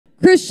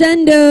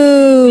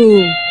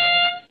Crescendo.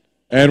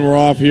 And we're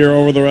off here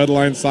over the red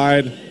line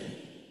side.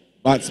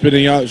 Bot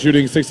spinning out,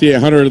 shooting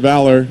 6,800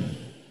 Valor.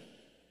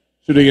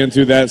 Shooting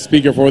into that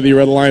speaker for the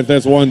red alliance.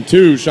 That's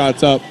 1-2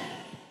 shots up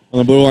on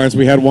the blue alliance.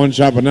 We had one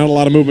shot, but not a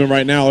lot of movement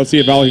right now. Let's see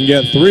if Valor can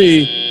get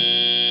 3.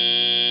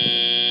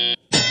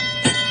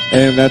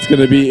 And that's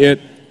going to be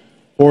it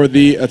for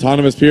the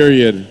autonomous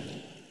period.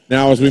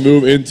 Now as we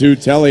move into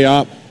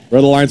teleop,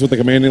 red alliance with the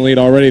commanding lead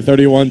already,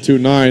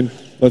 31-9.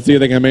 Let's see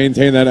if they can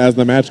maintain that as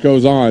the match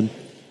goes on.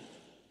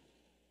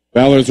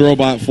 Valor's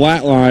robot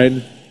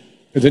flatline,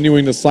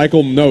 continuing to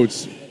cycle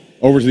notes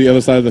over to the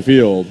other side of the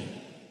field.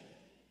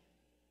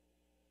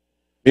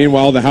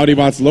 Meanwhile, the Howdy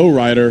Bots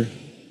lowrider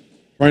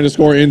trying to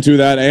score into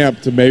that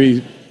amp to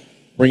maybe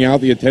bring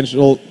out the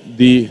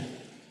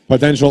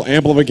potential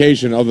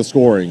amplification of the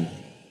scoring.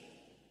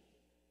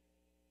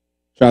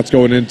 Shots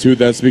going into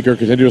that speaker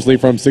continuously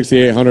from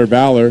 6,800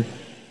 Valor.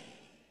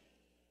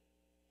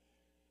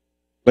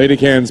 Lady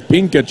Can's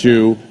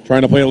Pikachu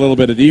trying to play a little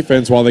bit of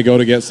defense while they go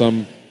to get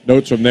some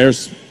notes from their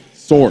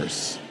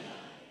source.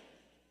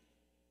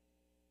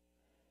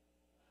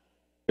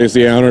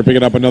 6,800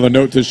 picking up another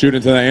note to shoot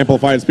into the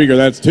amplified speaker.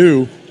 That's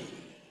 2.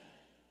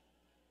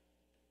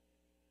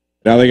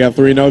 Now they got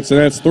 3 notes, and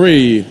that's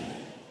 3.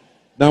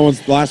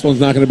 The last one's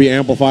not going to be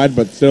amplified,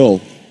 but still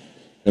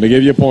going to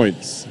give you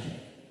points.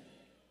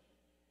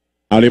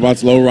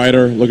 Audibot's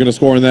lowrider looking to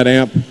score in that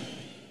amp.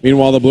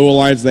 Meanwhile, the Blue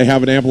Alliance, they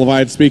have an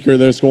amplified speaker.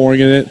 They're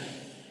scoring in it.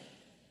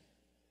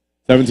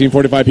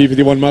 1745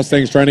 P51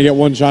 Mustangs trying to get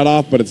one shot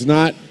off, but it's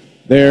not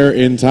there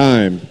in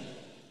time.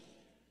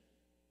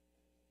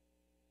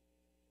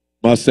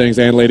 Mustangs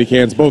and Lady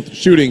Cans both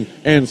shooting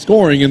and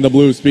scoring in the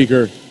blue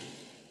speaker.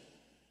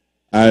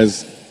 As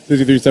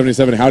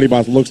 6377 Howdy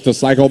Bots looks to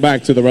cycle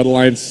back to the Red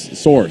Alliance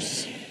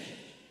source.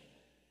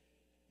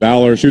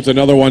 Valor shoots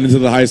another one into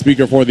the high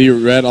speaker for the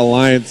Red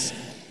Alliance,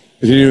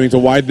 continuing to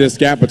widen this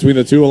gap between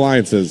the two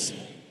alliances.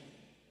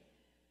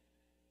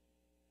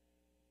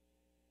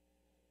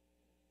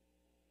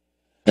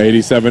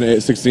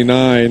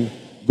 $87-69.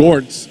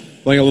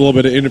 Gortz playing a little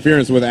bit of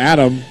interference with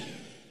Adam.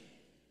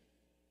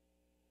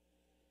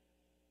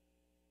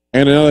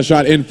 And another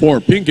shot in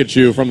for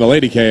Pikachu from the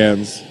Lady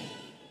Cans.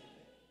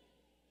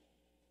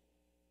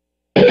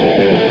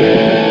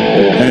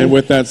 And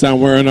with that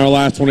sound, we're in our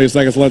last 20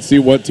 seconds. Let's see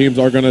what teams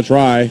are going to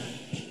try.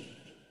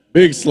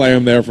 Big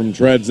slam there from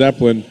Tread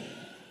Zeppelin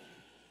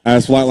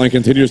as Flatline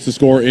continues to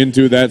score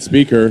into that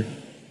speaker.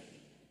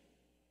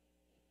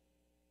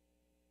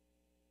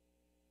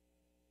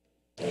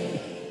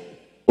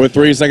 With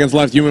 3 seconds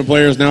left, human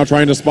players now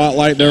trying to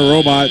spotlight their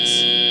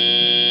robots.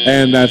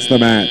 And that's the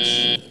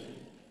match.